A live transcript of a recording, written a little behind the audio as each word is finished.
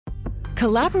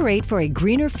Collaborate for a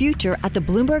greener future at the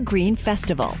Bloomberg Green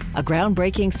Festival, a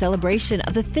groundbreaking celebration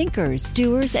of the thinkers,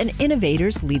 doers, and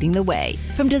innovators leading the way.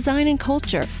 From design and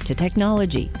culture to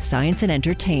technology, science, and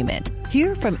entertainment.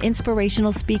 Hear from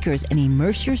inspirational speakers and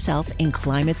immerse yourself in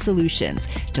climate solutions.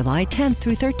 July 10th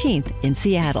through 13th in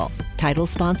Seattle. Title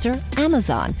sponsor,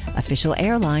 Amazon. Official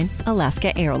airline,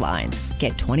 Alaska Airlines.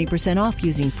 Get 20% off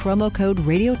using promo code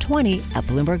radio20 at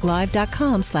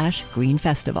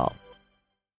bloomberglive.com/greenfestival.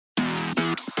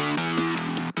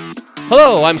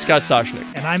 Hello, I'm Scott Soshnick.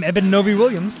 And I'm Eben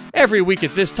Novy-Williams. Every week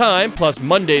at this time, plus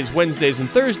Mondays, Wednesdays, and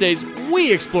Thursdays,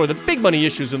 we explore the big money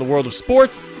issues in the world of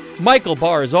sports. Michael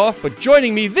Barr is off, but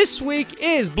joining me this week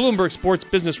is Bloomberg sports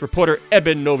business reporter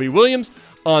Eben Novy-Williams.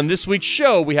 On this week's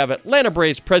show, we have Atlanta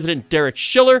Braves president Derek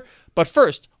Schiller. But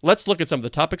first, let's look at some of the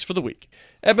topics for the week.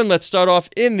 Eben, let's start off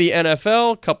in the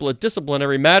NFL. A couple of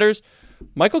disciplinary matters.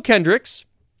 Michael Kendricks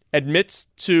admits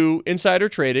to insider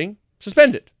trading,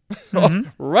 suspended. Mm-hmm.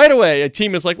 Right away, a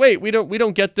team is like, wait, we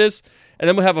don't get this. And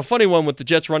then we'll have a funny one with the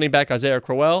Jets running back Isaiah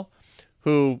Crowell,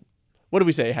 who, what do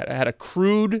we say, had a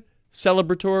crude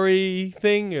celebratory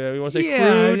thing? You want to say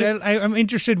crude? I'm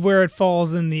interested where it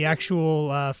falls in the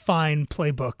actual fine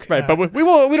playbook. Right, but we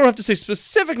don't have to say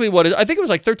specifically what it is. I think it was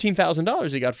like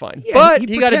 $13,000 he got fined. Yeah, but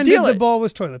he got to deal the ball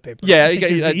was toilet paper. Yeah,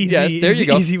 yes, there you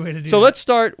go. Easy way to do so that. Let's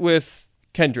start with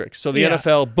Kendricks. So the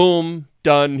NFL, boom,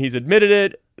 done. He's admitted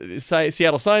it.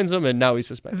 Seattle signs him, and now he's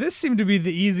suspended. This seemed to be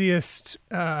the easiest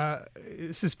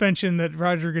suspension that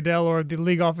Roger Goodell or the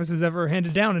league office has ever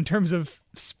handed down in terms of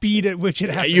speed at which it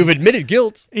happened. You've admitted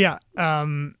guilt. Yeah,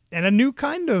 and a new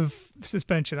kind of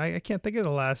suspension. I can't think of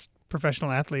the last professional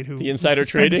athlete who the insider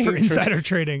trading for insider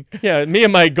trading. Yeah, me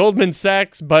and my Goldman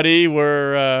Sachs buddy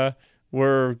were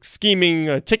scheming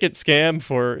a ticket scam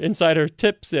for insider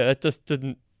tips. Yeah, that just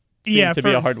didn't. Seemed to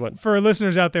be a hard one. For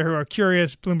listeners out there who are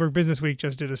curious, Bloomberg Business Week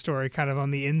just did a story kind of on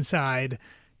the inside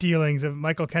dealings of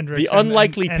Michael Kendricks. The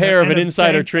unlikely pair of an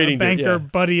insider trading banker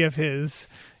buddy of his,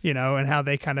 and how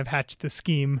they kind of hatched the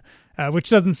scheme,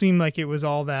 which doesn't seem like it was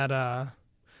all that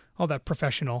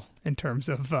professional in terms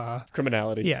of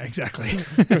criminality. Yeah, exactly.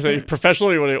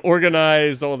 Professionally,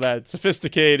 organized, all that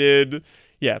sophisticated.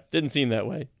 Yeah, didn't seem that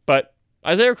way. But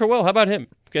Isaiah Crowell, how about him?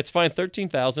 Gets fined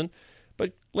 $13,000.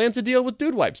 But lands a deal with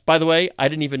Dude Wipes. By the way, I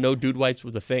didn't even know Dude Wipes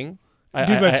was a thing.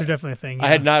 Dude Wipes are definitely a thing. Yeah. I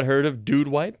had not heard of Dude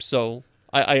Wipes, so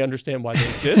I understand why they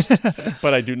exist.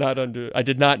 But I did not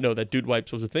know that Dude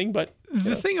Wipes was a thing. But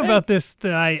the thing about this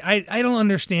that I don't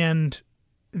understand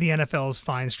the NFL's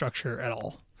fine structure at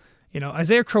all.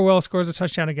 Isaiah Crowell scores a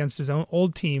touchdown against his own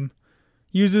old team,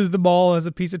 uses the ball as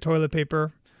a piece of toilet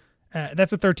paper.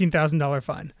 That's a $13,000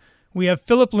 fine. We have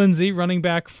Phillip Lindsay, running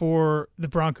back for the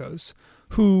Broncos,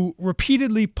 who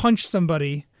repeatedly punched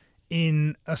somebody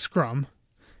in a scrum,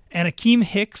 and Akeem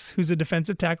Hicks, who's a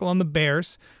defensive tackle on the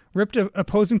Bears, ripped an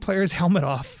opposing player's helmet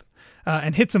off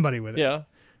and hit somebody with it. Yeah.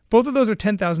 Both of those are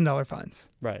 $10,000 fines.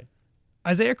 Right.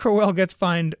 Isaiah Crowell gets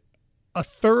fined a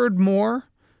third more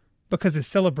because his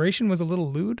celebration was a little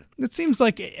lewd. It seems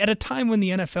like at a time when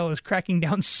the NFL is cracking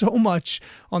down so much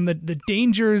on the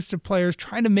dangers to players,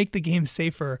 trying to make the game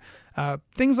safer,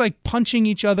 things like punching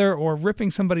each other or ripping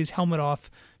somebody's helmet off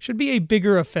should be a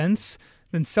bigger offense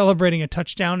than celebrating a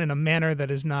touchdown in a manner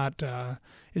that is not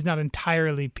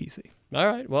entirely PC. All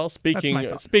right. Well,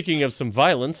 speaking of some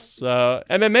violence,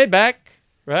 MMA back,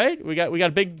 right? We got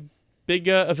a big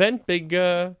event, big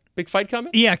fight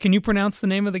coming? Yeah, can you pronounce the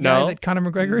name of the guy that Conor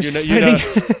McGregor is fighting?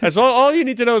 That's all you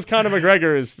need to know is Conor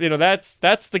McGregor is,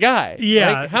 that's the guy.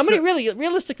 Yeah. Right?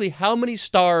 Realistically, how many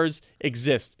stars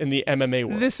exist in the MMA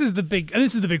world? This is the big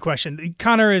question.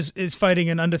 Conor is fighting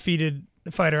an undefeated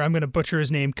fighter. I'm going to butcher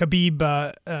his name, Khabib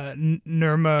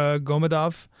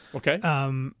Nurmagomedov. Okay.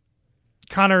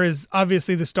 Conor is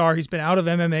obviously the star. He's been out of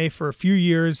MMA for a few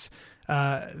years.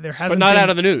 But not out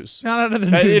of the news. Not out of the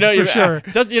news, for sure.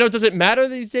 Does it matter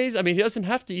these days? I mean, he doesn't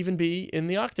have to even be in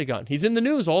the octagon. He's in the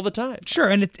news all the time. Sure,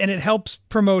 and it helps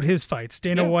promote his fights.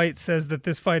 Dana White says that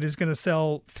this fight is going to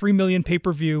sell 3 million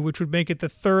pay-per-view, which would make it the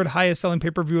third highest-selling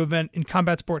pay-per-view event in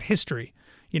combat sport history.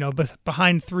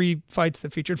 Behind 3 fights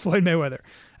that featured Floyd Mayweather.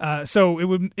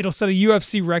 So it'll set a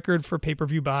UFC record for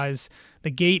pay-per-view buys.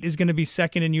 The gate is going to be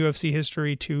second in UFC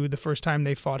history to the first time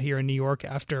they fought here in New York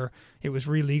after it was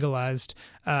re-legalized.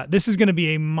 This is going to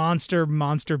be a monster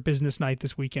business night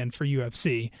this weekend for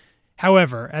UFC.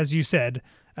 However, as you said,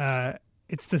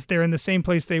 they're in the same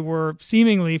place they were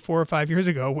seemingly 4 or 5 years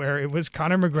ago, where it was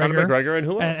Conor McGregor and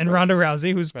who else? And Ronda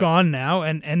Rousey, who's gone now,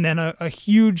 and then a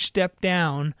huge step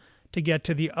down to get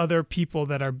to the other people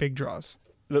that are big draws.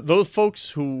 Those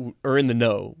folks who are in the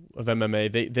know of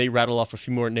MMA, they rattle off a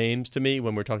few more names to me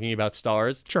when we're talking about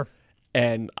stars. Sure.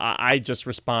 And I just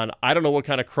respond, I don't know what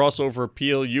kind of crossover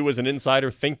appeal you as an insider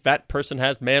think that person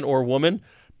has, man or woman,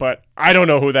 but I don't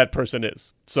know who that person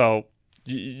is. So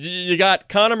you got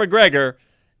Conor McGregor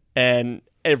and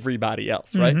everybody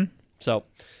else, right? Mm-hmm. So,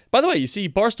 by the way, you see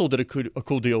Barstool did a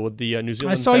cool deal with the New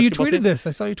Zealand I saw you basketball tweeted team. this.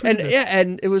 I saw you tweeted this. Yeah,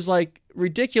 and it was like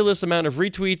ridiculous amount of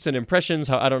retweets and impressions.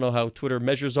 I don't know how Twitter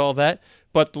measures all that,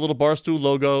 but the little Barstool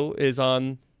logo is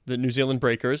on the New Zealand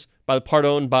Breakers, by the part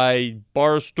owned by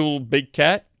Barstool Big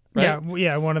Cat, right?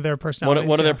 Yeah, one of their personalities.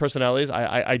 One of their personalities.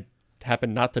 I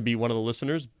happen not to be one of the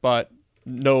listeners, but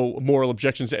no moral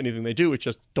objections to anything they do. It's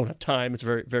just don't have time. It's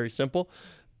very, very simple.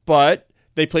 But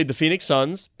they played the Phoenix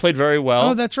Suns, played very well.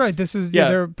 Oh, that's right. This is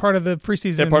they're part of the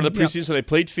preseason. They're part of the preseason, so they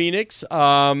played Phoenix.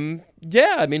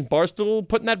 Barstool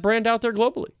putting that brand out there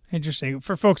globally. Interesting.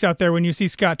 For folks out there, when you see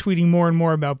Scott tweeting more and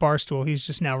more about Barstool, he's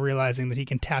just now realizing that he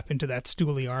can tap into that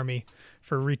Stoolie army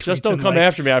for retweets. Just don't and come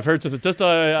likes. after me. I've heard some. Just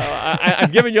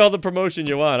I'm giving you all the promotion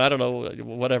you want. I don't know,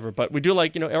 whatever. But we do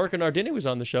Erica Nardini was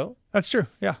on the show. That's true.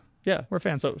 Yeah. Yeah, we're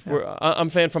fans. So I'm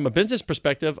a fan from a business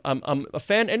perspective. I'm a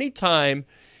fan anytime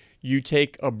you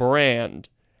take a brand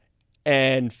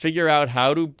and figure out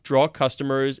how to draw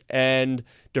customers and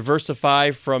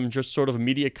diversify from just sort of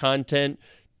media content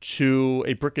to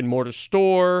a brick and mortar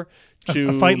store to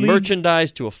a fight league?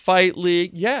 Merchandise to a fight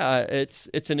league. Yeah,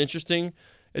 it's an interesting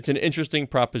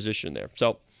proposition there.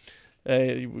 So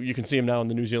you can see him now in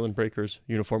the New Zealand Breakers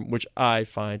uniform, which I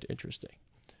find interesting.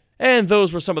 And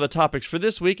those were some of the topics for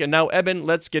this week. And now, Eben,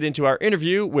 let's get into our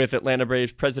interview with Atlanta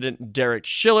Braves president Derek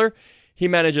Schiller. He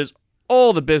manages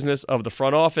all the business of the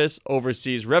front office,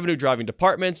 oversees revenue-driving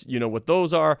departments. You know what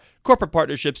those are: corporate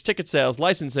partnerships, ticket sales,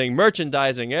 licensing,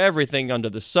 merchandising, everything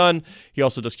under the sun. He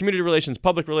also does community relations,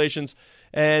 public relations.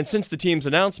 And since the team's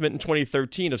announcement in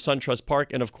 2013 of SunTrust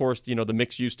Park and, of course, the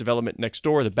mixed-use development next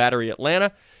door, the Battery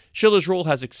Atlanta, Schiller's role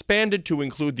has expanded to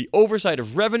include the oversight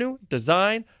of revenue,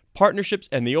 design, partnerships,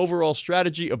 and the overall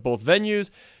strategy of both venues.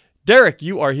 Derek,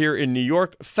 you are here in New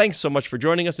York. Thanks so much for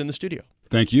joining us in the studio.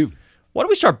 Thank you. Why don't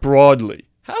we start broadly?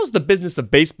 How's the business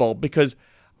of baseball? Because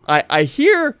I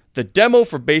hear the demo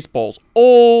for baseball's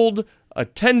old,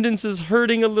 attendance is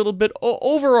hurting a little bit,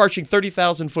 overarching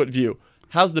 30,000-foot view.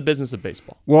 How's the business of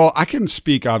baseball? Well, I can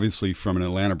speak obviously from an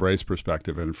Atlanta Braves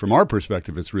perspective, and from our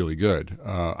perspective, it's really good.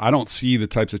 I don't see the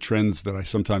types of trends that I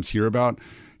sometimes hear about.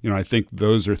 I think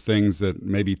those are things that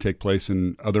maybe take place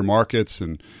in other markets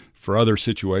and for other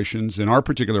situations. In our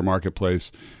particular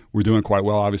marketplace, we're doing quite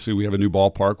well. Obviously, we have a new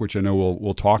ballpark, which I know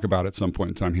we'll talk about at some point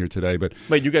in time here today. But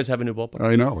wait, you guys have a new ballpark?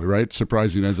 I know, right?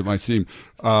 Surprising as it might seem.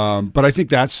 But I think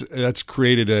that's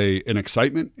created an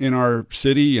excitement in our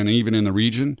city and even in the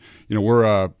region. We're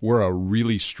a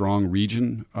really strong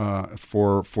region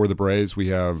for the Braves. We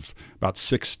have about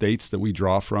 6 states that we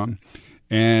draw from.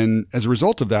 And as a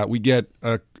result of that, we get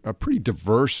a pretty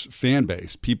diverse fan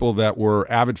base, people that were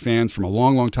avid fans from a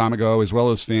long, long time ago, as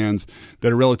well as fans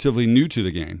that are relatively new to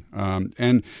the game.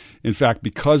 And in fact,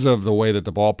 because of the way that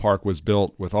the ballpark was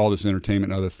built with all this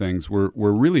entertainment and other things, we're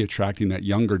really attracting that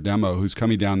younger demo who's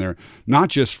coming down there, not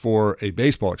just for a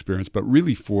baseball experience, but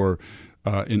really for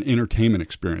an entertainment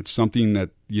experience, something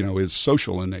that, is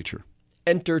social in nature.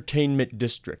 Entertainment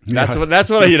district. That's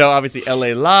what obviously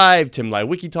LA Live, Tim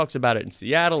Lewicki talks about it in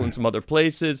Seattle and some other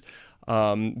places.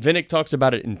 Vinnick talks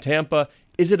about it in Tampa.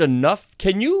 Is it enough?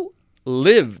 Can you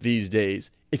live these days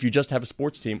if you just have a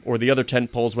sports team or the other 10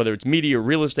 poles, whether it's media or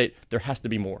real estate? There has to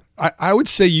be more. I would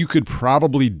say you could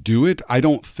probably do it. I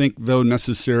don't think, though,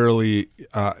 necessarily,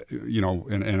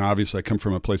 and obviously I come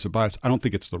from a place of bias, I don't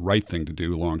think it's the right thing to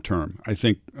do long term. I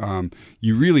think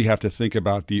you really have to think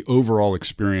about the overall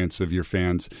experience of your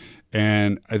fans.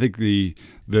 And I think the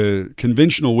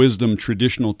conventional wisdom,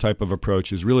 traditional type of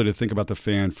approach is really to think about the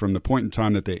fan from the point in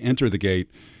time that they enter the gate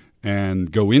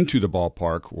and go into the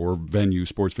ballpark or venue,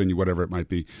 sports venue, whatever it might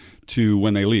be, to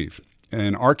when they leave. And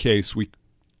in our case, we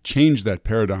changed that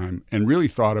paradigm and really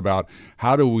thought about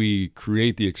how do we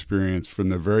create the experience from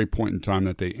the very point in time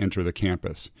that they enter the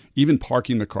campus, even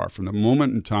parking the car, from the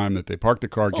moment in time that they park the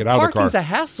car, get out of the car. Parking's a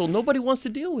hassle. Nobody wants to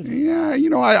deal with it. Yeah,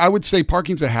 I would say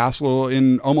parking's a hassle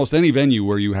in almost any venue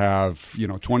where you have,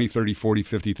 20, 30, 40,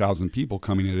 50,000 people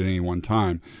coming in at any one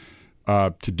time.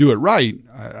 To do it right,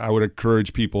 I would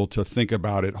encourage people to think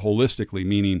about it holistically,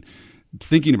 meaning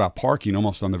thinking about parking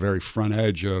almost on the very front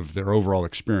edge of their overall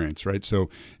experience, right? So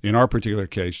in our particular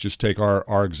case, just take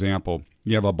our example.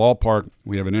 You have a ballpark,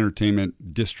 we have an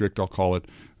entertainment district, I'll call it,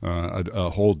 a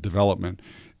whole development.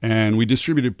 And we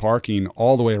distributed parking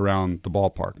all the way around the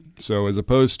ballpark. So as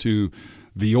opposed to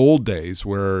the old days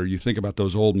where you think about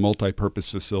those old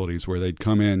multi-purpose facilities where they'd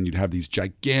come in, you'd have these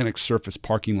gigantic surface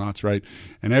parking lots, right?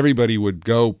 And everybody would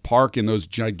go park in those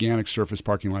gigantic surface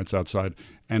parking lots outside.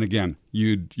 And again,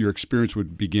 your experience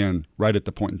would begin right at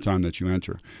the point in time that you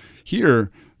enter.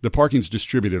 Here, the parking's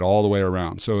distributed all the way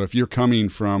around. So if you're coming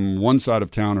from one side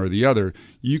of town or the other,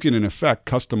 you can in effect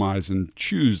customize and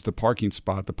choose the parking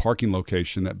spot, the parking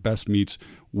location that best meets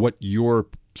what your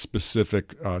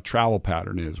specific travel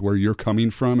pattern is, where you're coming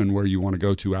from and where you want to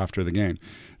go to after the game.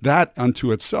 That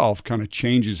unto itself kind of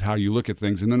changes how you look at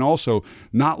things. And then also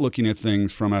not looking at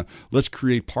things from let's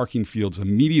create parking fields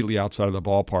immediately outside of the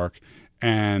ballpark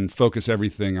and focus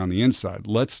everything on the inside.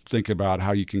 Let's think about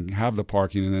how you can have the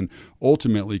parking and then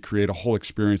ultimately create a whole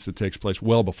experience that takes place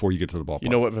well before you get to the ballpark. You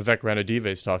know what Vivek Ranadive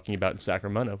is talking about in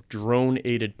Sacramento?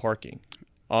 Drone-aided parking.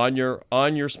 On your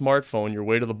smartphone, your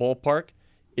way to the ballpark,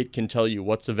 it can tell you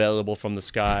what's available from the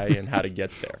sky and how to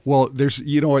get there. Well, there's,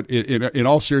 you know what, in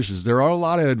all seriousness, there are a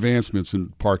lot of advancements in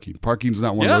parking. Parking's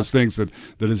not one of those things that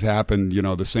has happened,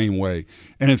 the same way.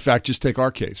 And in fact, just take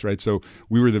our case, right? So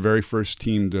we were the very first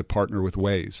team to partner with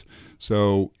Waze.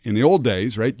 So in the old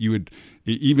days, right, you would,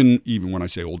 even when I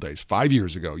say old days, 5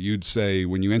 years ago, you'd say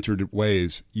when you entered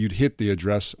Waze, you'd hit the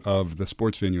address of the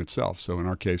sports venue itself. So in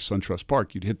our case, SunTrust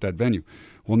Park, you'd hit that venue.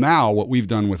 Well, now what we've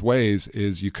done with Waze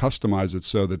is you customize it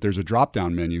so that there's a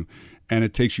drop-down menu, and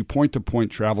it takes you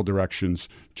point-to-point travel directions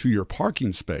to your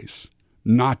parking space,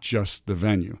 not just the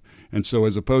venue. And so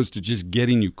as opposed to just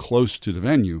getting you close to the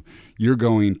venue, you're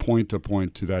going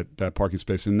point-to-point to that parking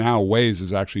space. And now Waze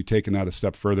has actually taken that a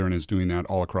step further and is doing that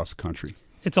all across the country.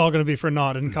 It's all going to be for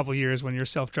naught in a couple of years when your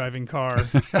self-driving car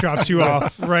drops you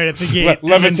off right at the gate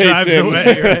levitates and then drives him.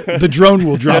 away. Right? The drone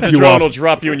will drop you off. The drone will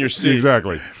drop you in your seat.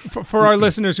 Exactly. For our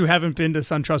listeners who haven't been to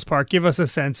SunTrust Park, give us a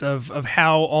sense of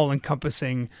how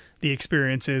all-encompassing the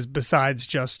experience is besides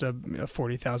just a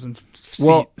 40,000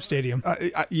 seat stadium.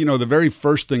 The very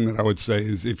first thing that I would say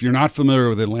is if you're not familiar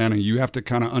with Atlanta, you have to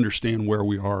kind of understand where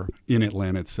we are in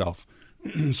Atlanta itself.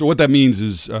 So what that means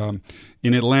is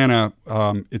in Atlanta,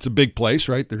 it's a big place,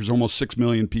 right? There's almost 6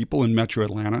 million people in Metro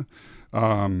Atlanta.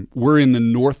 We're in the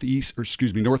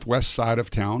northwest side of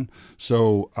town.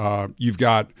 So you've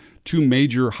got two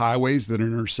major highways that are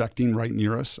intersecting right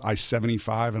near us,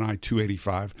 I-75 and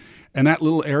I-285. And that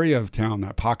little area of town,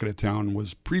 that pocket of town,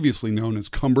 was previously known as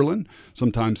Cumberland.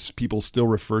 Sometimes people still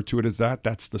refer to it as that.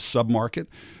 That's the submarket.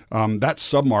 That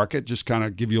submarket, just kind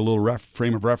of give you a little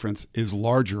frame of reference, is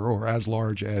larger or as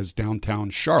large as downtown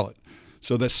Charlotte.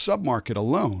 So the submarket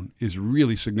alone is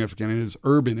really significant. It is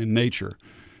urban in nature.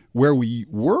 Where we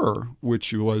were,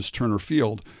 which was Turner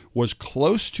Field, was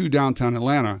close to downtown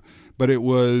Atlanta, but it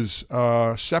was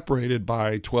separated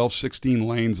by 12, 16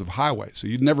 lanes of highway. So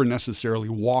you'd never necessarily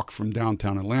walk from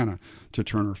downtown Atlanta to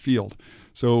Turner Field.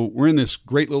 So we're in this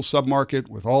great little submarket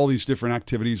with all these different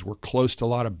activities. We're close to a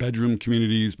lot of bedroom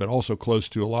communities, but also close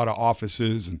to a lot of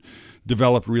offices and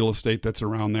developed real estate that's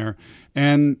around there,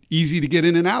 and easy to get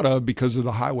in and out of because of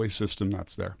the highway system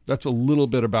that's there. That's a little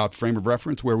bit about frame of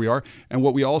reference where we are. And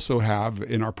what we also have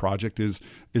in our project is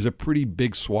a pretty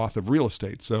big swath of real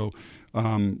estate. So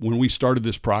when we started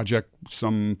this project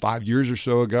some 5 years or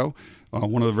so ago,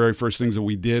 one of the very first things that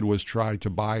we did was try to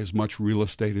buy as much real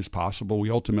estate as possible. We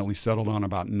ultimately settled on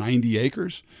about 90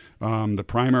 acres. The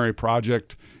primary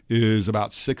project is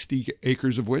about 60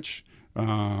 acres of which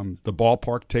the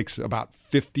ballpark takes about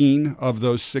 15 of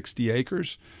those 60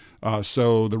 acres.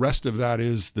 So the rest of that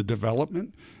is the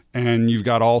development, and you've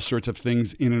got all sorts of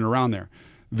things in and around there.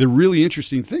 The really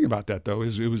interesting thing about that, though,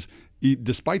 is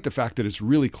despite the fact that it's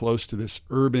really close to this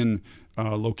urban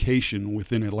location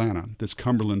within Atlanta, this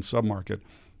Cumberland submarket,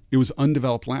 it was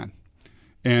undeveloped land.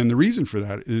 And the reason for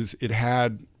that is it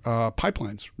had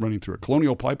pipelines running through it,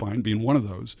 Colonial Pipeline being one of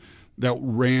those that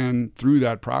ran through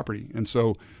that property. And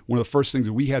so one of the first things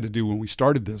that we had to do when we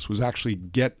started this was actually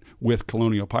get with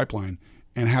Colonial Pipeline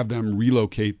and have them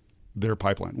relocate their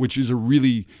pipeline, which is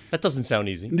That doesn't sound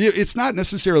easy. It's not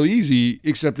necessarily easy,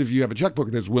 except if you have a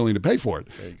checkbook that's willing to pay for it.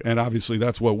 And obviously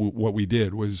that's what we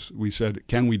did was we said,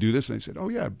 can we do this? And they said, oh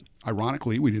yeah.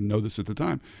 Ironically, we didn't know this at the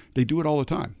time. They do it all the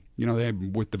time. They have,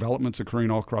 with developments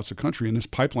occurring all across the country and this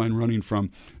pipeline running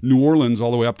from New Orleans all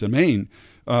the way up to Maine,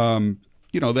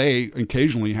 they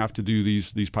occasionally have to do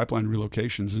these pipeline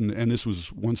relocations, and this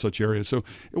was one such area. So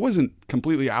it wasn't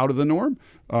completely out of the norm,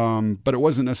 but it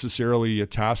wasn't necessarily a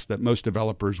task that most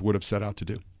developers would have set out to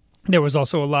do. There was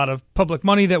also a lot of public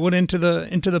money that went into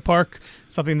the park,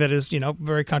 something that is,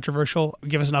 very controversial.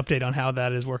 Give us an update on how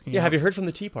that is working. Yeah, out. have you heard from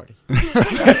the Tea Party?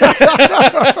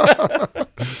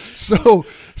 So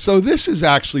this is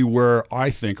actually where I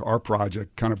think our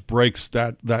project kind of breaks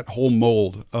that whole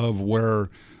mold of where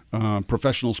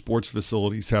professional sports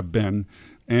facilities have been,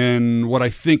 and what I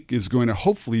think is going to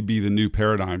hopefully be the new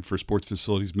paradigm for sports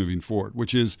facilities moving forward,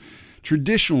 which is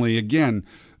traditionally, again,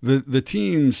 the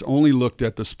teams only looked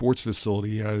at the sports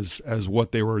facility as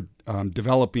what they were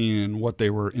developing and what they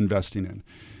were investing in.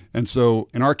 And so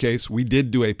in our case, we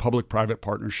did do a public-private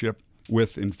partnership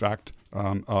with, in fact,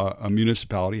 a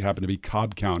municipality, happened to be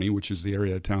Cobb County, which is the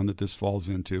area of town that this falls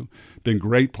into. Been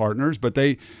great partners, but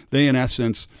they in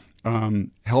essence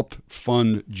helped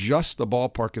fund just the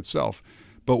ballpark itself.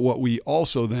 But what we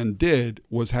also then did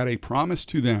was had a promise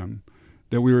to them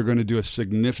that we were going to do a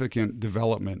significant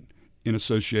development in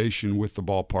association with the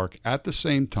ballpark at the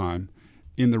same time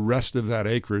in the rest of that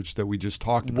acreage that we just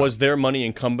talked about. Was their money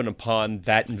incumbent upon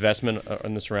that investment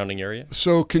in the surrounding area?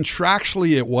 So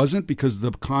contractually it wasn't, because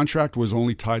the contract was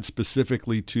only tied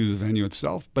specifically to the venue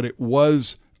itself, but it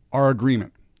was our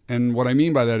agreement. And what I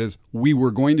mean by that is we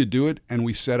were going to do it, and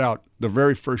we set out the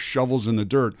very first shovels in the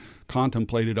dirt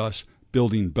contemplated us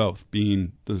building both,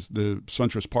 being the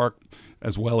SunTrust Park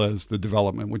as well as the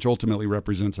development, which ultimately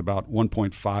represents about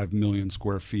 1.5 million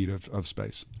square feet of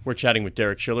space. We're chatting with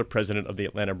Derek Schiller, president of the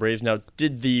Atlanta Braves. Now,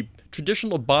 did the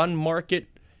traditional bond market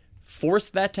force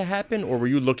that to happen, or were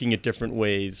you looking at different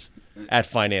ways at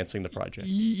financing the project?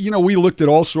 We looked at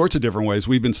all sorts of different ways.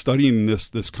 We've been studying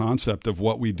this concept of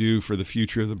what we do for the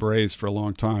future of the Braves for a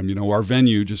long time. Our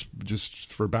venue,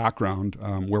 just for background,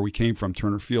 where we came from,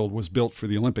 Turner Field, was built for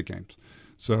the Olympic Games.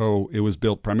 So it was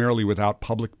built primarily without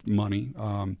public money,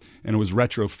 and it was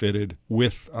retrofitted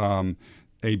with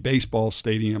a baseball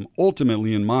stadium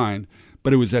ultimately in mind,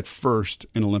 but it was at first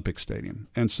an Olympic stadium.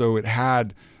 And so it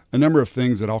had a number of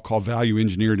things that I'll call value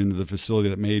engineered into the facility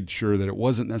that made sure that it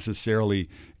wasn't necessarily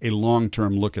a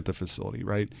long-term look at the facility,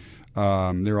 right?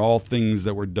 They're all things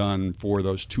that were done for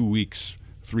those 2 weeks,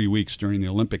 3 weeks during the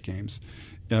Olympic Games.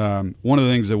 One of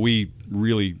the things that we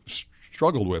really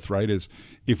struggled with, right, is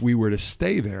if we were to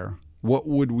stay there, what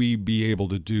would we be able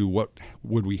to do? What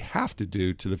would we have to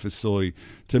do to the facility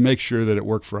to make sure that it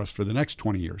worked for us for the next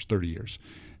 20 years, 30 years?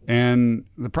 And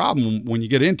the problem when you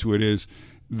get into it is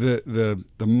the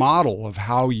model of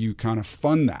how you kind of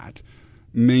fund that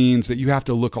means that you have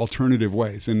to look alternative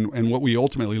ways. And what we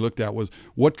ultimately looked at was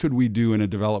what could we do in a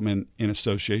development in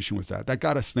association with that? That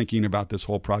got us thinking about this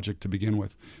whole project to begin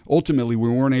with. Ultimately, we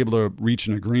weren't able to reach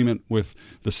an agreement with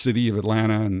the city of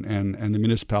Atlanta and the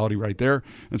municipality right there.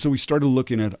 And so we started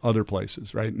looking at other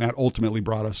places, right? And that ultimately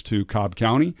brought us to Cobb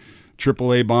County,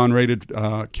 AAA bond-rated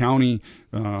county,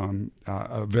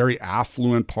 a very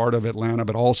affluent part of Atlanta,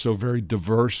 but also very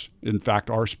diverse. In fact,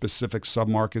 our specific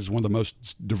submarket is one of the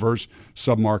most diverse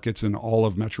submarkets in all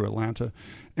of Metro Atlanta,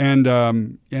 and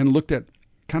looked at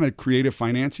kind of creative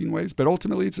financing ways. But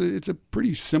ultimately, it's a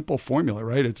pretty simple formula,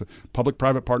 right? It's a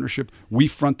public-private partnership. We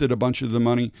fronted a bunch of the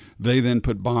money. They then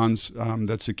put bonds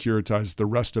that securitize the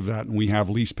rest of that, and we have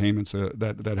lease payments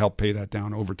that help pay that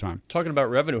down over time. Talking about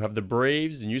revenue, have the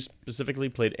Braves, and you specifically,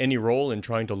 played any role in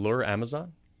trying to lure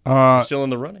Amazon? You're still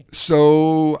in the running.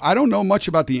 So I don't know much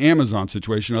about the Amazon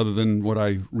situation other than what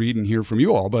I read and hear from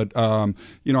you all. But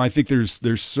I think there's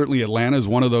certainly Atlanta is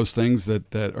one of those things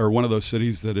that or one of those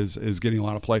cities that is getting a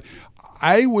lot of play.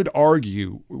 I would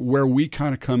argue where we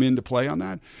kind of come into play on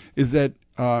that is that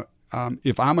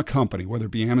if I'm a company, whether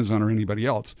it be Amazon or anybody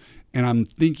else, and I'm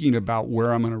thinking about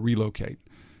where I'm going to relocate,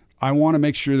 I want to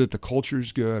make sure that the culture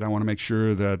is good. I want to make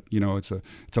sure that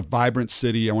it's a vibrant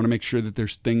city. I want to make sure that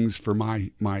there's things for my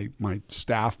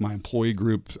staff, my employee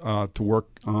group to work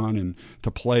on and to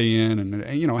play in, and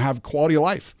have quality of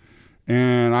life.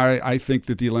 And I think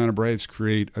that the Atlanta Braves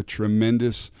create a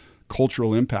tremendous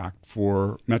cultural impact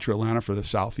for Metro Atlanta, for the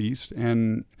Southeast.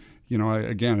 And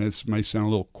again, this may sound a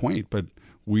little quaint, but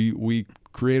we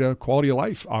create a quality of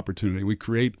life opportunity. We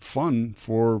create fun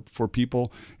for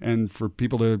people and for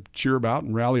people to cheer about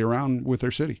and rally around with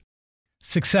their city.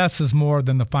 Success is more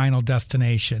than the final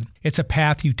destination. It's a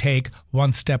path you take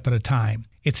one step at a time.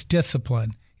 It's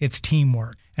discipline, it's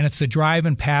teamwork, and it's the drive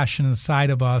and passion inside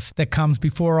of us that comes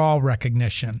before all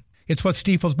recognition. It's what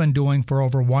Stifel's been doing for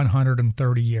over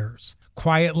 130 years.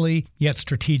 Quietly, yet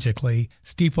strategically,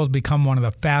 Stifel's become one of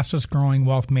the fastest-growing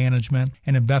wealth management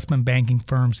and investment banking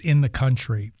firms in the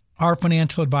country. Our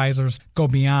financial advisors go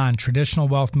beyond traditional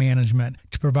wealth management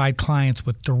to provide clients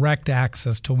with direct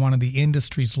access to one of the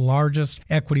industry's largest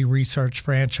equity research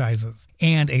franchises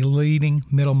and a leading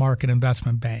middle-market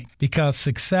investment bank, because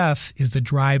success is the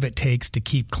drive it takes to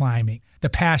keep climbing, the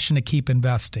passion to keep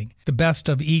investing, the best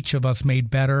of each of us made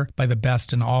better by the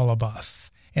best in all of us.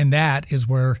 And that is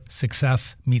where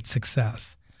success meets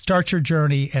success. Start your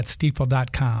journey at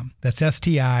Stifel.com. That's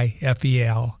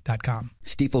STIFEL.com.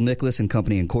 Stifel Nicholas and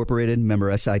Company Incorporated,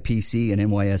 member SIPC and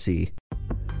NYSE.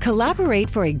 Collaborate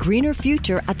for a greener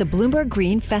future at the Bloomberg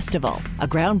Green Festival, a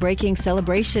groundbreaking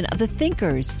celebration of the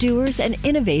thinkers, doers, and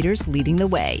innovators leading the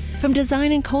way. From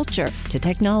design and culture to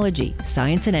technology,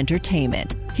 science, and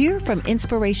entertainment. Hear from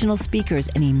inspirational speakers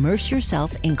and immerse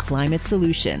yourself in climate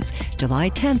solutions.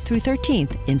 July 10th through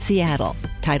 13th in Seattle.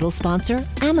 Title sponsor,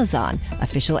 Amazon.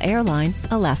 Official airline,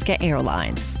 Alaska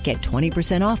Airlines. Get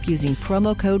 20% off using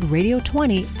promo code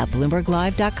Radio20 at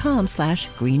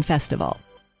BloombergLive.com/Green Festival.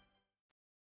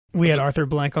 We had Arthur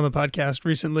Blank on the podcast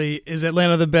recently. Is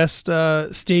Atlanta the best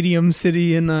stadium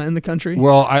city in the country?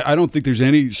 Well, I don't think there's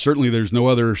any. Certainly, there's no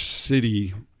other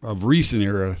city of recent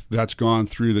era that's gone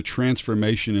through the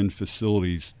transformation in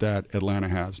facilities that Atlanta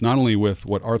has. Not only with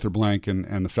what Arthur Blank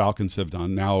and the Falcons have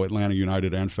done, now Atlanta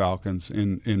United and Falcons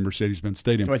in Mercedes-Benz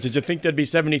Stadium. Wait, did you think there'd be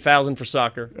 70,000 for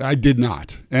soccer? I did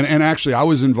not. And actually, I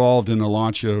was involved in the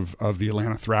launch of the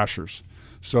Atlanta Thrashers.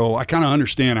 So I kind of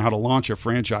understand how to launch a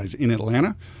franchise in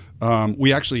Atlanta.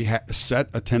 We actually set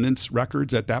attendance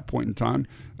records at that point in time.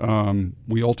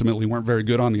 We ultimately weren't very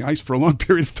good on the ice for a long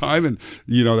period of time, and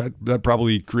that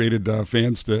probably created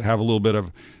fans to have a little bit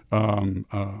of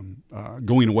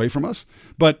going away from us.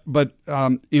 But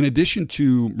in addition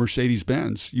to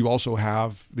Mercedes-Benz, you also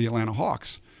have the Atlanta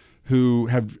Hawks, who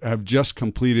have just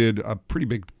completed a pretty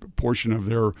big portion of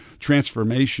their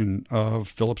transformation of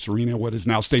Phillips Arena, what is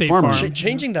now State Farm Arena.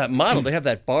 Changing that model, they have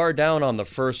that bar down on the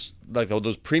first, like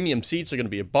those premium seats are going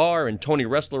to be a bar, and Tony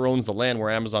Ressler owns the land where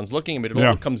Amazon's looking. I mean, it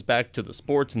all comes back to the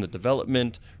sports and the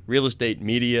development, real estate,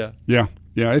 media. Yeah.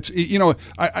 It's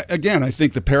I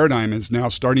think the paradigm is now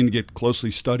starting to get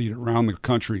closely studied around the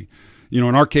country. In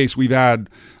our case, we've had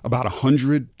about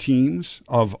 100 teams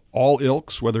of all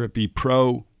ilks, whether it be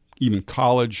pro, even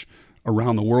college,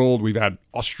 around the world. We've had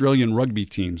Australian rugby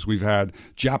teams. We've had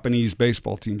Japanese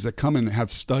baseball teams that come and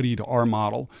have studied our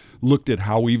model, looked at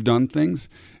how we've done things.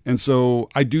 And so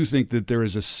I do think that there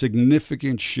is a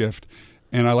significant shift,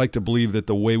 and I like to believe that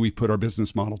the way we put our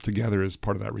business model together is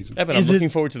part of that reason. Evan, I'm looking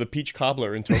forward to the peach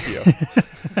cobbler in Tokyo.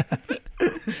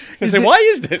 Why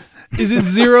is this? Is it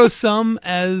zero sum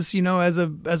as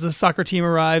a soccer team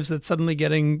arrives that's suddenly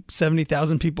getting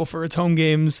 70,000 people for its home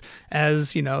games,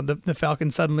 as the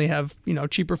Falcons suddenly have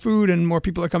cheaper food and more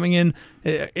people are coming in?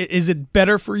 Is it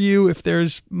better for you if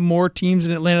there's more teams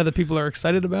in Atlanta that people are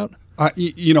excited about?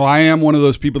 I am one of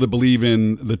those people that believe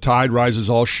in the tide rises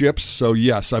all ships. So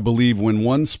yes, I believe when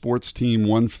one sports team,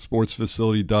 one sports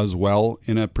facility does well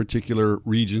in a particular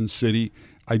region, city,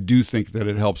 I do think that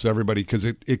it helps everybody, because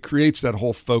it creates that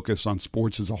whole focus on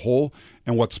sports as a whole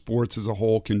and what sports as a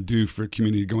whole can do for a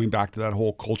community, going back to that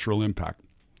whole cultural impact.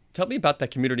 Tell me about that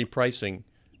community pricing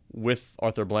with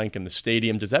Arthur Blank in the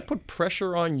stadium. Does that put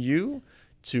pressure on you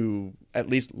to at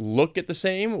least look at the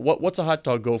same? What's a hot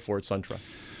dog go for at SunTrust?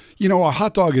 A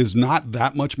hot dog is not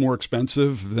that much more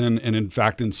expensive than, and in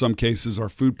fact, in some cases, our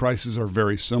food prices are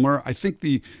very similar. I think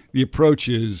the approach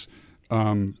is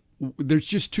there's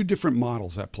just two different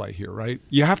models at play here, right?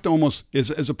 You have to almost,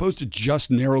 as opposed to just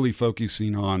narrowly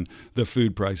focusing on the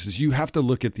food prices, you have to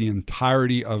look at the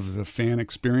entirety of the fan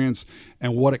experience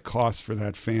and what it costs for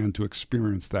that fan to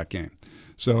experience that game.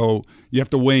 So you have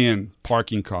to weigh in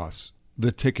parking costs,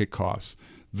 the ticket costs,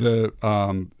 the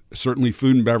certainly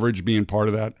food and beverage being part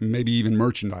of that, maybe even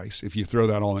merchandise if you throw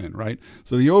that all in, right?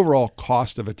 So the overall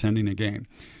cost of attending a game.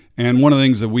 And one of the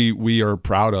things that we are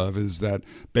proud of is that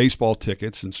baseball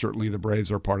tickets, and certainly the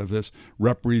Braves are part of this,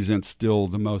 represent still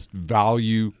the most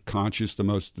value conscious, the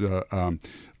most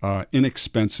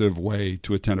inexpensive way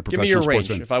to attend a professional sports event. Give me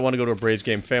your range. If I want to go to a Braves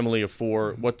game, family of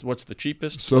four, what's the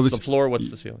cheapest? So what's the floor? What's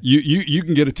the ceiling? You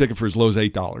can get a ticket for as low as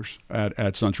 $8 at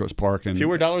SunTrust Park, and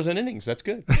fewer dollars in innings. That's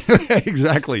good.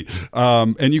 Exactly.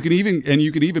 And you can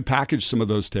even package some of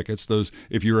those tickets. Those,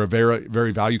 if you're a very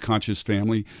very value conscious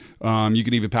family, you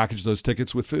can even package those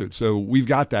tickets with food. So we've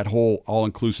got that whole all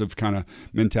inclusive kind of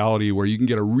mentality where you can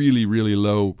get a really really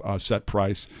low set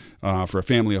price for a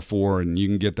family of four, and you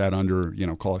can get that under,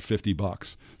 call it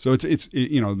 $50. So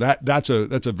that's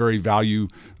a very value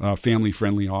family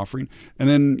friendly offering. And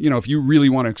then if you really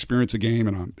want to experience a game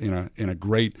in a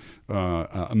great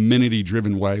amenity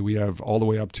driven way, we have all the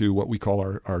way up to what we call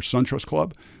our SunTrust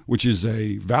Club, which is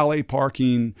a valet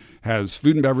parking, has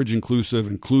food and beverage inclusive,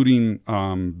 including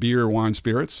beer, wine,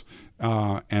 spirits,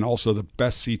 and also the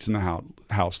best seats in the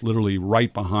house, literally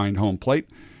right behind home plate.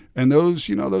 And those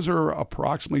are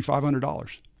approximately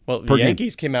 $500. Well, the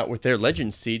Yankees came out with their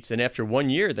legend seats, and after 1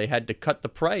 year, they had to cut the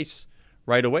price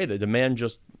right away. The demand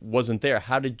just wasn't there.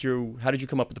 How did you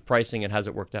come up with the pricing, and how's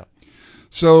it worked out?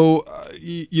 So,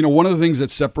 one of the things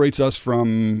that separates us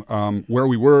from where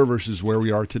we were versus where we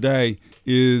are today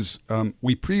is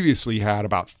we previously had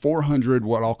about 400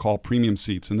 what I'll call premium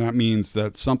seats, and that means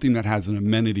that something that has an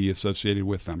amenity associated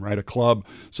with them, right? A club,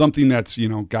 something that's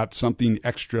got something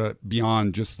extra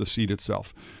beyond just the seat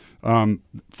itself.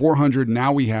 400.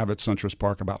 Now we have at SunTrust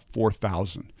Park about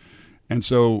 4,000, and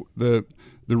so the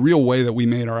real way that we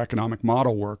made our economic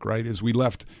model work, right, is we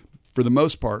left, for the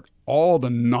most part, all the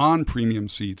non-premium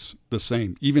seats the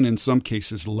same, even in some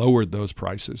cases lowered those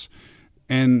prices,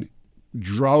 and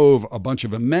drove a bunch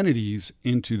of amenities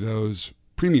into those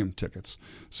premium tickets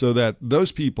so that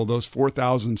those people, those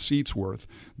 4,000 seats worth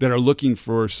that are looking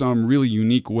for some really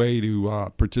unique way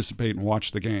to participate and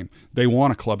watch the game, they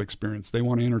want a club experience, they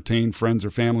want to entertain friends or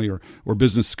family or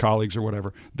business colleagues or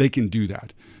whatever, they can do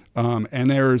that. And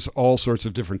there's all sorts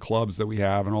of different clubs that we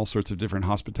have and all sorts of different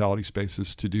hospitality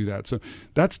spaces to do that. So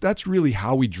that's really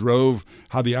how we drove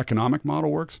how the economic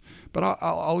model works. But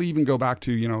I'll even go back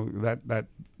to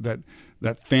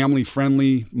that family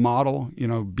friendly model,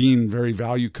 being very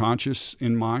value conscious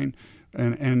in mind.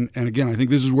 And again, I think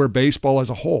this is where baseball as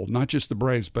a whole, not just the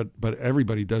Braves, but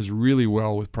everybody does really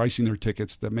well with pricing their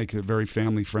tickets that make it very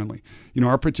family friendly.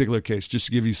 Our particular case, just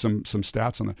to give you some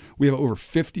stats on that, we have over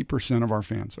 50% of our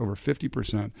fans, over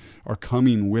 50% are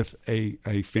coming with a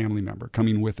family member,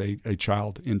 coming with a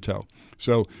child in tow.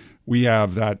 So we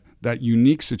have that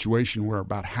unique situation where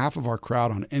about half of our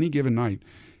crowd on any given night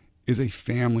is a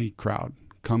family crowd,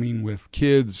 coming with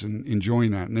kids and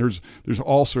enjoying that. And there's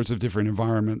all sorts of different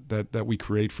environment that we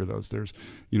create for those. There's,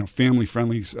 family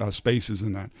friendly spaces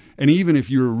in that. And even if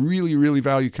you're really, really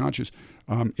value conscious,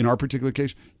 in our particular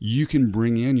case, you can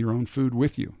bring in your own food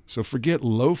with you. So forget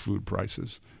low food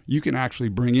prices. You can actually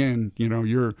bring in,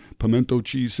 your pimento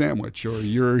cheese sandwich or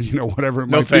your, whatever it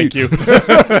might be. No, thank you.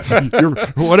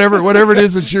 whatever it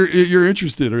is that you're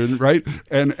interested in, right?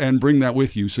 And bring that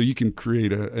with you, so you can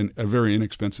create a very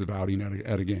inexpensive outing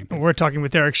at a game. We're talking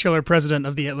with Derek Schiller, president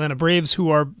of the Atlanta Braves, who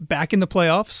are back in the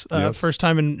playoffs, Yes. first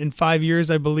time in 5 years,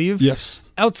 I believe. Yes.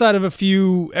 Outside of a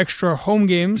few extra home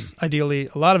games, ideally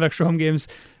a lot of extra home games,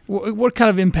 what kind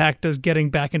of impact does getting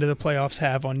back into the playoffs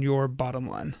have on your bottom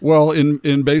line? Well,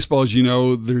 in baseball, as you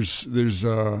know, it's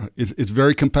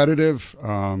very competitive.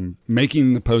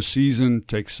 Making the postseason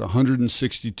takes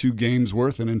 162 games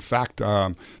worth, and in fact,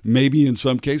 maybe in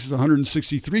some cases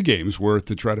 163 games worth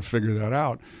to try to figure that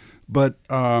out. But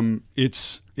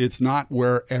it's not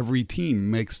where every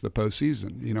team makes the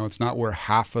postseason. It's not where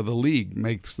half of the league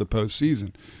makes the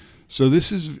postseason. So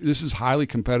this is highly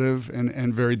competitive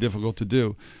and very difficult to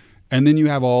do. And then you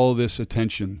have all this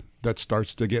attention that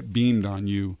starts to get beamed on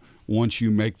you once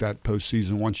you make that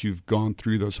postseason, once you've gone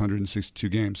through those 162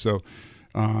 games. So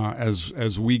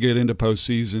as we get into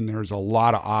postseason, there's a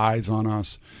lot of eyes on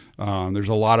us. There's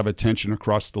a lot of attention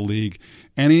across the league.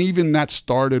 And even that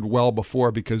started well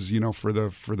before, because, for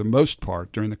the most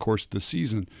part, during the course of the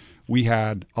season, we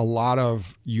had a lot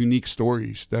of unique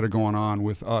stories that are going on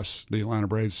with us, the Atlanta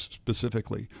Braves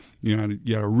specifically. You had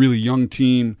a really young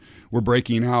team. We're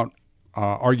breaking out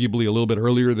arguably a little bit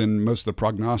earlier than most of the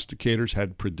prognosticators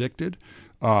had predicted.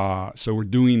 So we're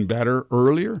doing better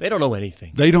earlier. They don't know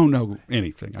anything. They don't know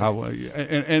anything.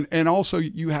 And also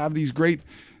you have these great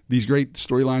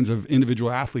storylines of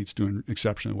individual athletes doing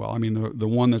exceptionally well. I mean, the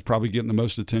one that's probably getting the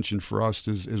most attention for us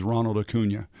is Ronald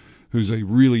Acuna, who's a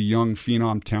really young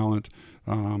phenom talent,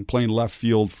 playing left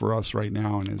field for us right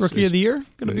now. And Rookie of the Year?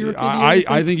 Going to be Rookie of the Year?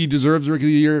 I think he deserves Rookie of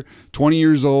the Year. 20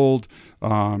 years old,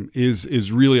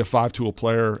 is really a five-tool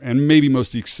player and maybe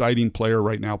most exciting player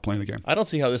right now playing the game. I don't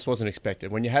see how this wasn't expected.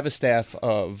 When you have a staff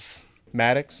of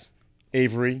Maddox,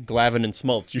 Avery, Glavine, and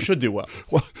Smoltz, you should do well.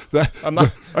 Well,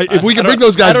 if we can bring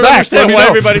those guys back, I don't understand why know.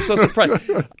 everybody's so surprised.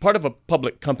 Part of a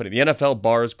public company, the NFL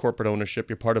bars corporate ownership.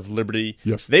 You're part of Liberty.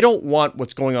 Yes. They don't want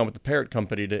what's going on with the parent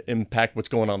company to impact what's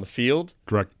going on the field.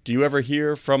 Correct. Do you ever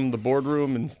hear from the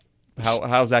boardroom, and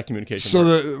how's that communication?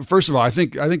 So, first of all, I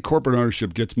think corporate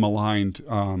ownership gets maligned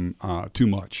too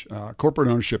much. Corporate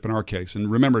ownership in our case, and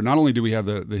remember, not only do we have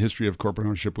the history of corporate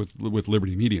ownership with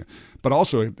Liberty Media, but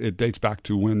also it dates back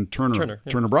to when Turner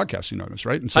Broadcasting owned us,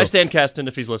 right? And so, hi, Stan Kasten,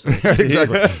 if he's listening.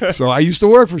 Exactly. So I used to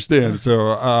work for Stan.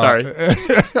 So sorry,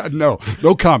 no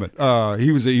comment.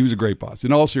 He was a great boss.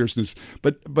 In all seriousness,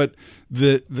 but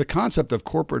the concept of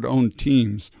corporate owned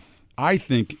teams, I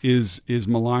think, is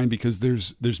maligned because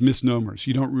there's misnomers.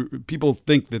 People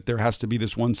think that there has to be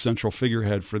this one central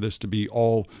figurehead for this to be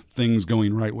all things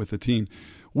going right with the team.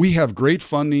 we have great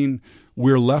funding.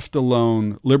 We're left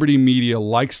alone. Liberty Media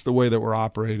likes the way that we're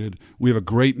operated. We have a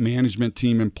great management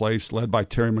team in place led by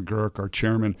Terry McGurk, our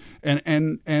chairman.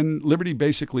 And Liberty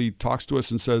basically talks to us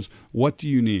and says, what do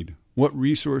you need? What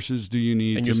resources do you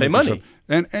need? And you say money.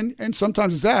 And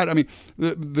sometimes it's that. I mean,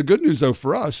 the good news, though,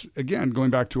 for us, again,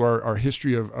 going back to our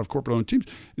history of corporate-owned teams,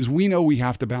 is we know we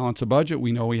have to balance a budget.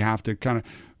 We know we have to kind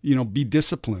of, be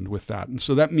disciplined with that. And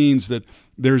so that means that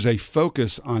there's a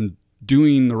focus on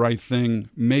doing the right thing,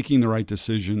 making the right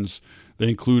decisions. They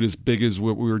include as big as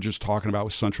what we were just talking about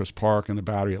with SunTrust Park and the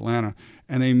Battery Atlanta.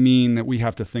 And they mean that we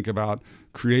have to think about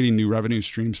creating new revenue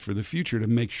streams for the future to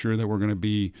make sure that we're going to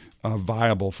be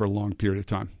viable for a long period of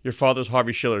time. Your father's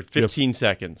Harvey Schiller, 15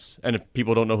 seconds. And if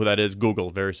people don't know who that is,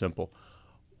 Google, very simple.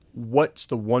 What's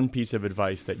the one piece of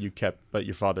advice that you kept that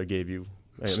your father gave you?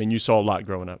 I mean, you saw a lot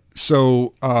growing up.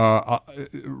 So,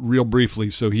 real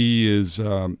briefly, so he's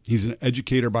an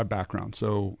educator by background.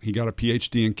 So he got a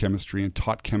PhD in chemistry and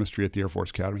taught chemistry at the Air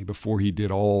Force Academy before he did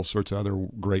all sorts of other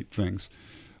great things.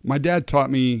 My dad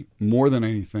taught me more than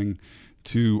anything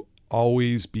to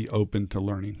always be open to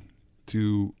learning,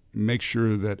 to make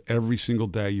sure that every single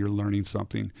day you're learning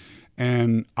something.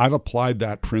 And I've applied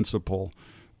that principle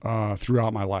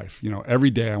throughout my life. Every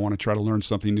day I want to try to learn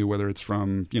something new, whether it's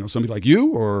from, somebody like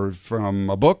you or from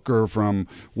a book or from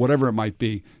whatever it might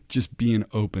be, just being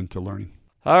open to learning.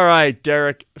 All right,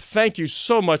 Derek, thank you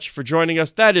so much for joining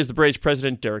us. That is the Braves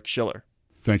president, Derek Schiller.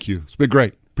 Thank you. It's been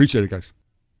great. Appreciate it, guys.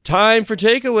 Time for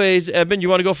takeaways. Eben, you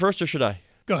want to go first or should I?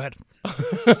 Go ahead.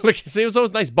 Look, see, it was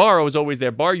always nice. Bar was always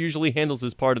there. Bar usually handles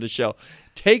this part of the show.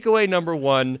 Takeaway number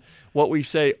one, what we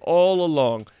say all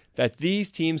along, that these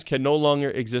teams can no longer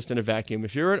exist in a vacuum.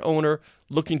 If you're an owner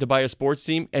looking to buy a sports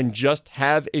team and just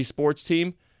have a sports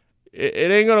team,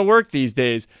 it ain't going to work these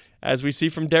days. As we see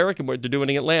from Derek and what they're doing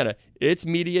in Atlanta, it's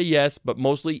media, yes, but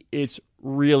mostly it's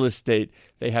real estate.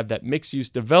 They have that mixed-use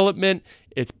development.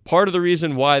 It's part of the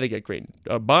reason why they get great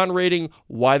bond rating,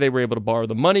 why they were able to borrow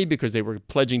the money, because they were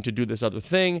pledging to do this other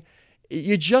thing.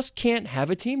 You just can't have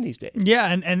a team these days. Yeah,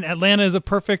 and Atlanta is a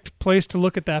perfect place to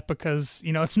look at that because,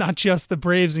 it's not just the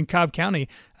Braves in Cobb County.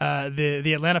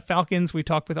 The Atlanta Falcons, we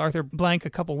talked with Arthur Blank a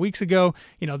couple weeks ago.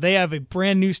 They have a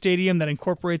brand new stadium that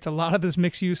incorporates a lot of this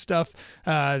mixed-use stuff.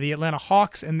 The Atlanta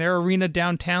Hawks and their arena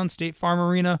downtown, State Farm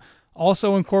Arena,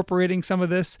 also incorporating some of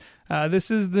this.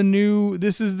 This is the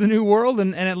new world,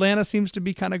 and Atlanta seems to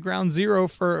be kind of ground zero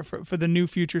for the new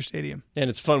future stadium. And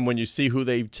it's fun when you see who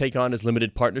they take on as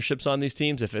limited partnerships on these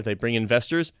teams. If they bring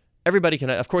investors, everybody can,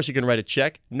 of course, you can write a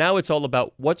check. Now it's all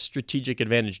about what strategic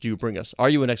advantage do you bring us? Are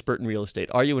you an expert in real estate?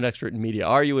 Are you an expert in media?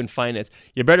 Are you in finance?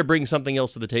 You better bring something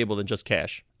else to the table than just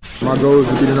cash. My goal is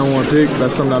to be the number one pick.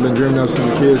 That's something I've been dreaming of since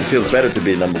a kid. It feels better to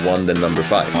be number one than number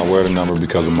 5. I wear the number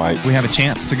because of Mike. We have a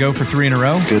chance to go for 3 in a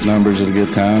row. Good numbers at a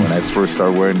good time. When I first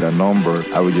started wearing that number,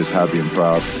 I was just happy and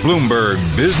proud. Bloomberg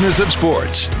Business of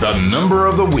Sports, the number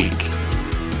of the week.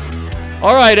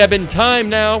 All right, Eben, time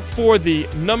now for the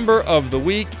number of the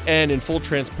week. And in full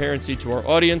transparency to our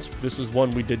audience, this is one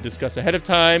we did discuss ahead of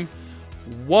time.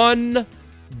 1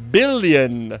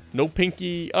 billion. No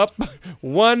pinky up.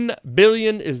 1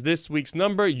 billion is this week's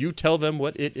number. You tell them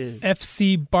what it is.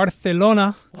 FC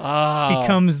Barcelona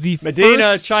becomes the Medina,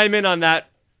 first... chime in on that.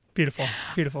 Beautiful.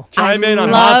 Chime in on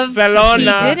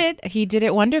Barcelona. He did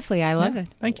it wonderfully. I love it.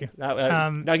 Thank you.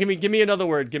 Now give me another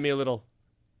word. Give me a little.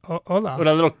 Hola. With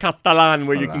a little Catalan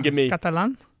where you can give me.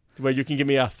 Catalan? Where you can give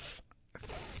me a.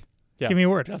 Yeah. Give me a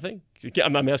word. Nothing.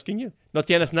 I'm asking you. No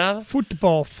tienes nada?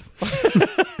 Football.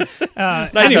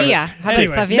 Anyway.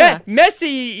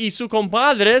 Messi y su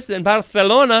compadres en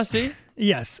Barcelona, ¿sí?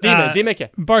 Yes. Dime qué.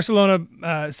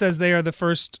 Barcelona says they are the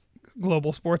first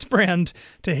global sports brand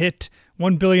to hit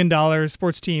 $1 billion,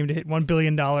 sports team to hit $1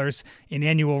 billion in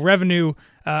annual revenue.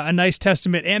 A nice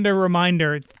testament and a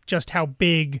reminder just how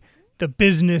big the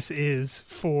business is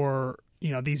for,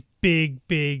 these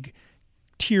big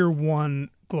tier 1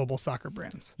 global soccer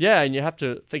brands. Yeah, and you have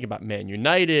to think about Man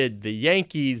United, the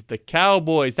Yankees, the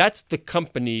Cowboys. That's the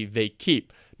company they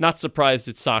keep. Not surprised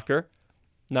it's soccer.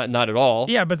 Not at all.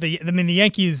 Yeah, but the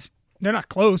Yankees, they're not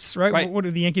close, right? What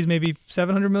are the Yankees? Maybe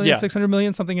 700 million, 600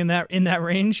 million, something in that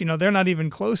range. They're not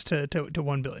even close to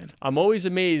 1 billion. I'm always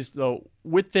amazed though.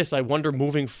 With this, I wonder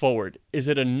moving forward, is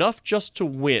it enough just to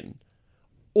win,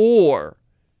 or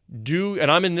and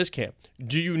I'm in this camp,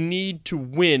 do you need to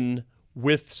win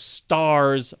with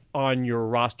stars on your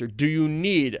roster? Do you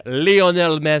need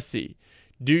Lionel Messi?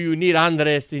 Do you need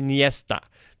Andres Iniesta?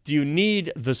 Do you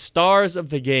need the stars of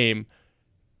the game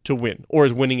to win? Or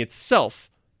is winning itself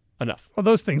enough? Well,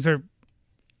 those things are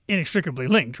inextricably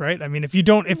linked, right? I mean, if you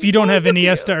don't have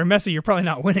Iniesta or Messi, you're probably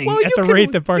not winning at the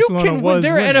rate that Barcelona was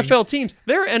There are winning. NFL teams.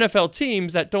 There are NFL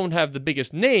teams that don't have the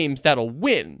biggest names that'll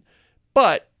win,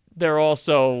 but there are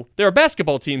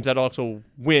basketball teams that also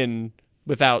win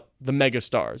without the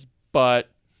megastars. But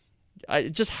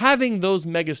just having those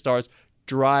megastars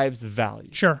drives value.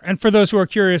 Sure. And for those who are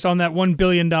curious, on that $1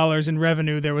 billion in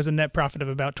revenue, there was a net profit of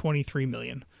about $23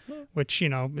 million, which,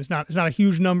 is not a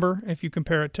huge number if you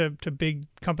compare it to big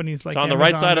companies like it's on Amazon the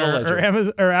right side of the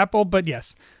ledger. or Apple. But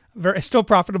yes, still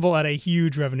profitable at a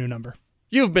huge revenue number.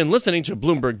 You've been listening to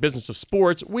Bloomberg Business of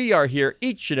Sports. We are here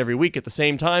each and every week at the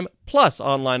same time, plus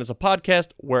online as a podcast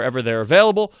wherever they're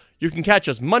available. You can catch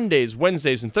us Mondays,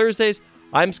 Wednesdays, and Thursdays.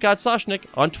 I'm Scott Soshnick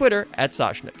on Twitter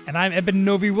 @Soshnick. And I'm Eben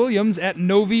Novy-Williams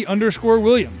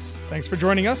 @Novi_Williams. Thanks for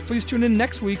joining us. Please tune in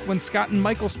next week when Scott and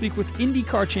Michael speak with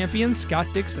IndyCar champion Scott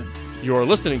Dixon. You're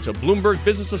listening to Bloomberg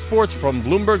Business of Sports from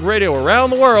Bloomberg Radio around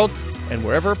the world and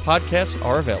wherever podcasts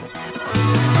are available.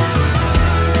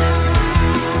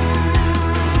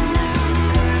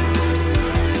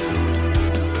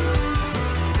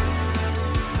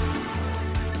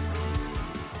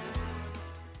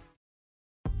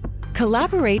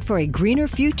 Collaborate for a greener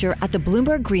future at the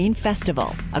Bloomberg Green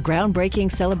Festival, a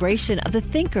groundbreaking celebration of the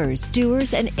thinkers,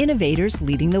 doers, and innovators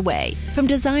leading the way. From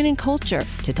design and culture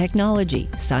to technology,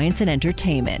 science, and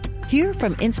entertainment. Hear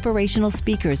from inspirational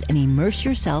speakers and immerse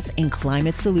yourself in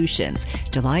climate solutions.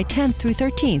 July 10th through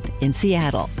 13th in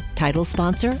Seattle. Title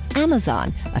sponsor,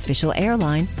 Amazon. Official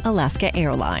airline, Alaska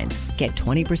Airlines. Get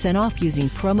 20% off using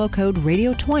promo code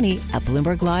radio20 at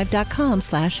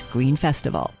BloombergLive.com/Green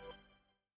Festival.